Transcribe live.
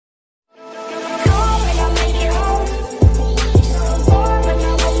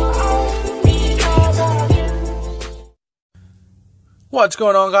What's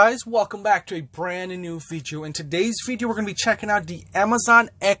going on, guys? Welcome back to a brand new video. In today's video, we're going to be checking out the Amazon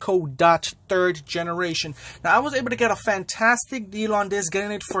Echo Dot 3rd generation. Now, I was able to get a fantastic deal on this,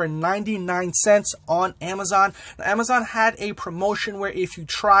 getting it for 99 cents on Amazon. Now, Amazon had a promotion where if you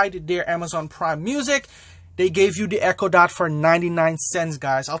tried their Amazon Prime Music, they gave you the Echo Dot for 99 cents,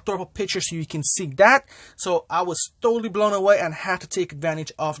 guys. I'll throw up a picture so you can see that. So I was totally blown away and had to take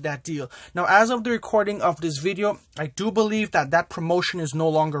advantage of that deal. Now, as of the recording of this video, I do believe that that promotion is no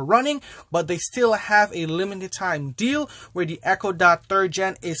longer running, but they still have a limited time deal where the Echo Dot 3rd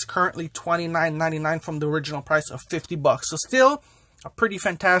gen is currently $29.99 from the original price of $50. So still a pretty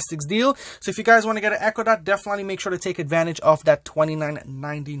fantastic deal. So if you guys want to get an Echo Dot, definitely make sure to take advantage of that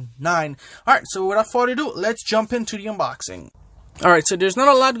 $29.99. Alright, so without further ado, let's jump into the unboxing. Alright, so there's not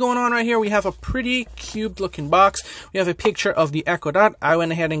a lot going on right here. We have a pretty cubed looking box. We have a picture of the Echo Dot. I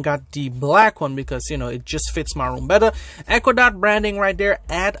went ahead and got the black one because, you know, it just fits my room better. Echo Dot branding right there.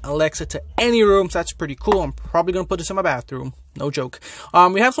 Add Alexa to any room. So that's pretty cool. I'm probably going to put this in my bathroom. No joke.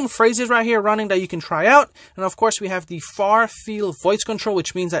 We have some phrases right here running that you can try out. And of course, we have the far field voice control,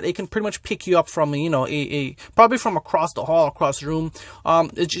 which means that it can pretty much pick you up from, you know, probably from across the hall, across the room.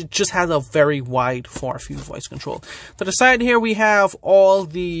 It just has a very wide far field voice control. To the side here, we have all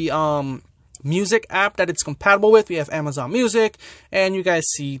the music app that it's compatible with. We have Amazon Music, and you guys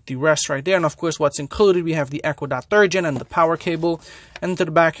see the rest right there. And of course, what's included, we have the Echo Dot 3rd gen and the power cable. And to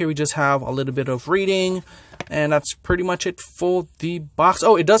the back here, we just have a little bit of reading. And that's pretty much it for the box.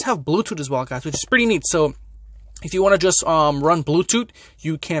 Oh, it does have Bluetooth as well, guys, which is pretty neat. So if you want to just run Bluetooth,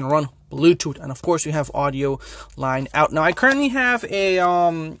 you can run Bluetooth. And of course, we have audio line out. Now, I currently have a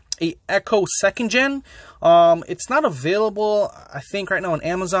Echo 2nd gen. It's not available, I think, right now on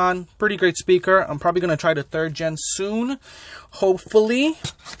Amazon. Pretty great speaker. I'm probably going to try the 3rd gen soon, hopefully.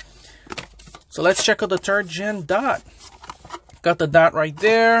 So let's check out the 3rd gen Dot. Got the Dot right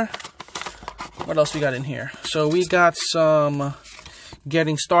there. What else we got in here? So we got some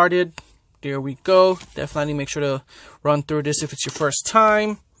getting started. There we go. Definitely make sure to run through this if it's your first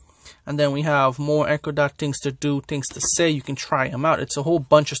time. And then we have more Echo Dot things to do, things to say. You can try them out. It's a whole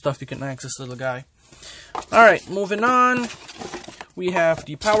bunch of stuff you can access, little guy. All right, moving on. We have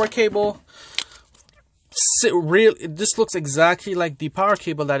the power cable. This looks exactly like the power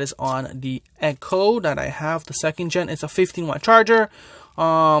cable that is on the Echo that I have, the 2nd gen. It's a 15-watt charger.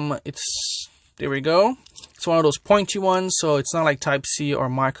 There we go. It's one of those pointy ones, so it's not like Type-C or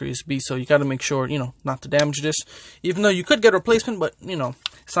micro USB. So you got to make sure, you know, not to damage this. Even though you could get a replacement, but, you know,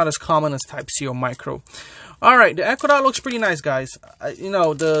 it's not as common as Type-C or micro. All right, the Echo Dot looks pretty nice, guys. You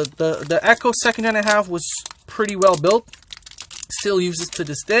know, the Echo 2nd gen I have was pretty well built. Still use it to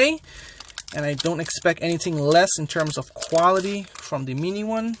this day. And I don't expect anything less in terms of quality from the mini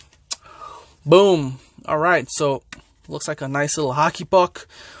one. Boom. All right, so looks like a nice little hockey puck.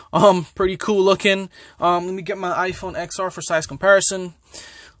 Pretty cool looking. Let me get my iPhone XR for size comparison.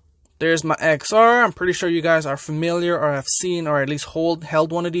 There's my XR. I'm pretty sure you guys are familiar or have seen or at least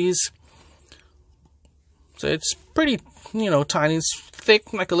held one of these. So it's pretty, you know, tiny. It's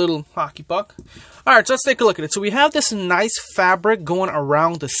thick, like a little hockey puck. All right, so let's take a look at it. So we have this nice fabric going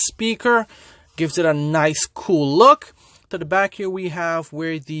around the speaker. Gives it a nice, cool look. To the back here, we have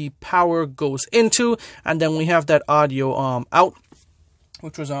where the power goes into. And then we have that audio out,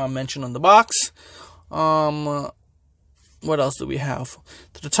 which was mentioned on the box. What else do we have?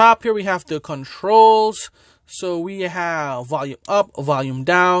 To the top here, we have the controls. So we have volume up, volume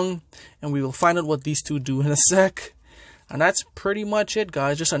down, and we will find out what these two do in a sec. And that's pretty much it,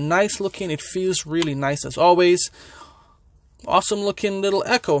 guys. Just a nice looking, it feels really nice as always. Awesome looking little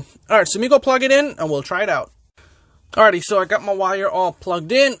Echo. All right, so let me go plug it in and we'll try it out. Alrighty, so I got my wire all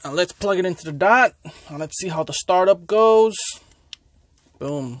plugged in. And let's plug it into the Dot. And let's see how the startup goes.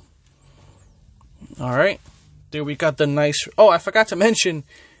 Boom. Alright. There we got the nice... Oh, I forgot to mention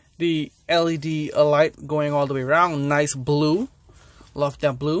the LED light going all the way around. Nice blue. Love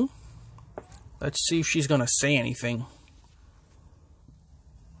that blue. Let's see if she's going to say anything.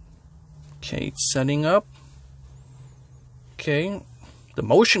 Okay, it's setting up. Okay. The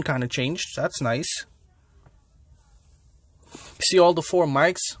motion kind of changed. That's nice. You see all the 4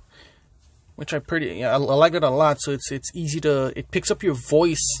 mics, which I like it a lot. So it's easy to, it picks up your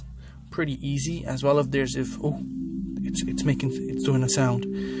voice pretty easy, as well if there's it's doing a sound.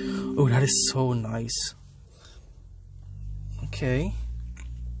 Oh, that is so nice. Okay.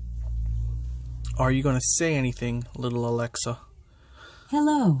 Are you gonna say anything, little Alexa?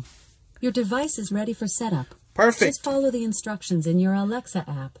 Hello. Your device is ready for setup. Perfect. Just follow the instructions in your Alexa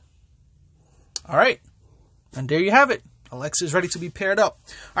app. All right. And there you have it. Alexa is ready to be paired up.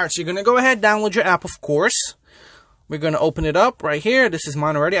 All right, so you're going to go ahead, download your app, of course. We're going to open it up right here. This is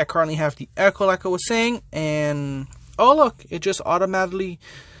mine already. I currently have the Echo, like I was saying. And, oh, look, it just automatically,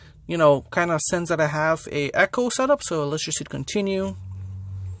 you know, kind of sends that I have a Echo setup. So let's just hit continue.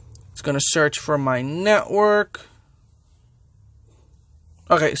 It's going to search for my network.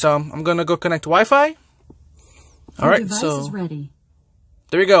 Okay, so I'm going to go connect to Wi-Fi. All right, so is ready.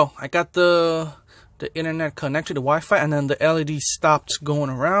 There we go. I got the internet connected to Wi-Fi, and then the LED stopped going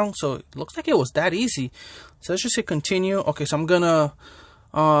around. So it looks like it was that easy. So let's just hit continue. Okay, so I'm gonna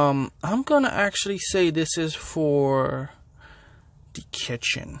actually say this is for the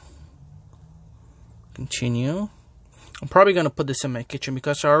kitchen. Continue. I'm probably gonna put this in my kitchen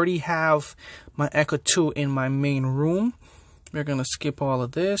because I already have my Echo 2 in my main room. We're gonna skip all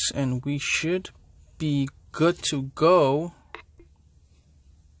of this, and we should be good to go.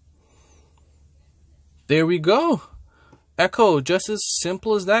 There we go. Echo, just as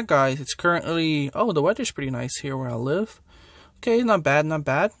simple as that, guys. It's currently, oh, the weather's pretty nice here where I live. Okay, not bad, not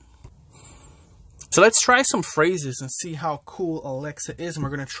bad. So let's try some phrases and see how cool Alexa is. And we're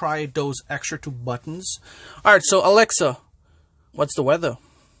going to try those extra 2 buttons. All right, so Alexa, what's the weather?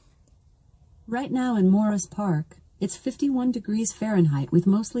 Right now in Morris Park, it's 51 degrees Fahrenheit with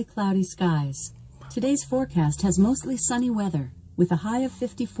mostly cloudy skies. Today's forecast has mostly sunny weather, with a high of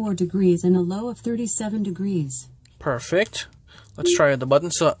 54 degrees and a low of 37 degrees. Perfect. Let's try the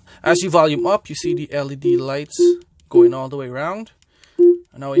button. So as you volume up, you see the LED lights going all the way around.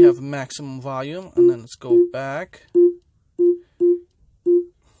 And now we have maximum volume. And then let's go back.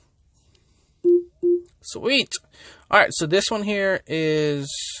 Sweet. All right, so this one here is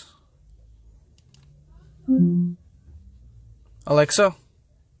Alexa,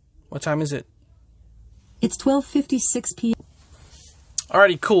 what time is it? It's 12:56 p.m.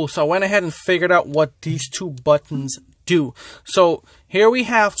 Alrighty, cool. So I went ahead and figured out what these 2 buttons do. So here we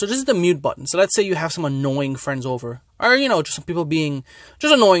have, so this is the mute button. So let's say you have some annoying friends over. Or, you know, just some people being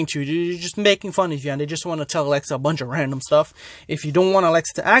just annoying to you. You're just making fun of you and they just want to tell Alexa a bunch of random stuff. If you don't want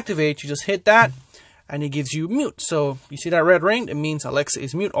Alexa to activate, you just hit that and it gives you mute. So you see that red ring? It means Alexa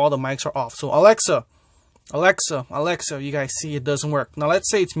is mute. All the mics are off. So Alexa, you guys see it doesn't work. Now let's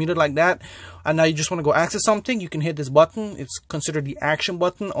say it's muted like that, and now you just want to go access something. You can hit this button. It's considered the action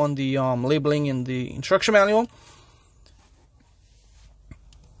button on the labeling in the instruction manual.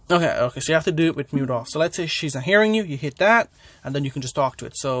 Okay, so you have to do it with mute off. So let's say she's not hearing you. You hit that, and then you can just talk to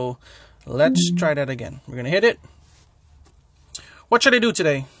it. So let's try that again. We're gonna hit it. What should I do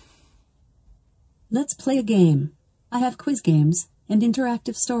today? Let's play a game. I have quiz games and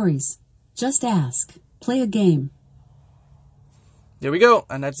interactive stories. Just ask. Play a game. There we go,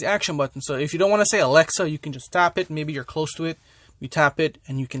 and that's the action button. So if you don't want to say Alexa, you can just tap it. Maybe you're close to it. You tap it,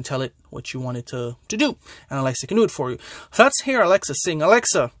 and you can tell it what you want it to do. And Alexa can do it for you. So let's hear Alexa sing.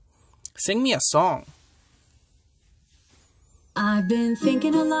 Alexa, sing me a song. I've been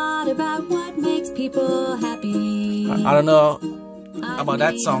thinking a lot about what makes people happy. I don't know about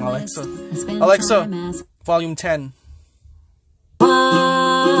that song, Alexa. Alexa, volume 10.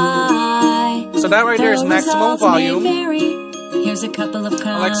 So that right there is maximum volume. Here's a couple of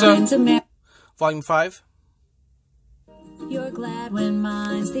Alexa, volume 5. You're glad when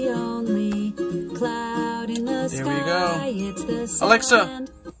mine's the only cloud in the sky. There we go. It's the sand. Alexa,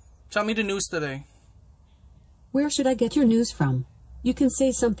 tell me the news today. Where should I get your news from? You can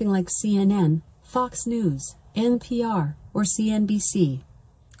say something like CNN, Fox News, NPR, or CNBC.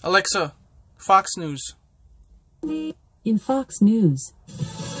 Alexa, Fox News. In Fox News.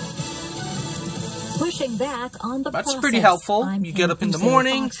 Pushing back on the That's process. pretty helpful. I'm You get up in the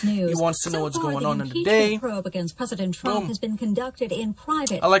morning, he wants to know what's going on in the day. Probe against President Trump has been conducted in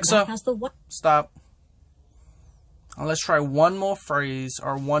private. Alexa, stop. Now let's try one more phrase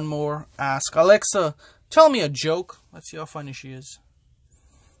or one more ask. Alexa, tell me a joke. Let's see how funny she is.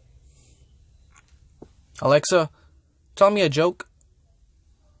 Alexa, tell me a joke.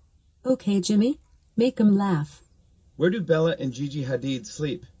 Okay, Jimmy, make him laugh. Where do Bella and Gigi Hadid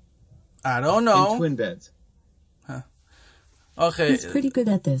sleep? I don't know. In twin beds. Huh. Okay. He's pretty good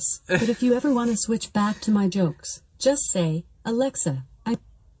at this. But if you ever want to switch back to my jokes, just say, Alexa,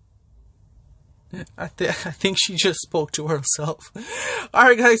 I think she just spoke to herself.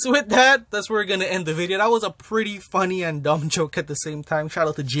 Alright guys, with that, that's where we're gonna end the video. That was a pretty funny and dumb joke at the same time. Shout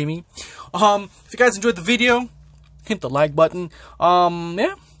out to Jimmy. If you guys enjoyed the video, hit the like button.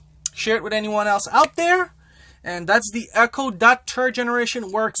 Yeah, share it with anyone else out there. And that's the Echo. Third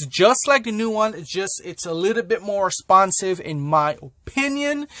generation works just like the new one. It's a little bit more responsive in my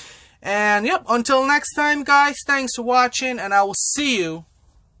opinion. And yep, until next time guys, thanks for watching and I will see you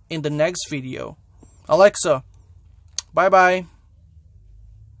in the next video. Alexa, bye-bye.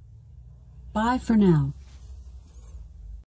 Bye for now.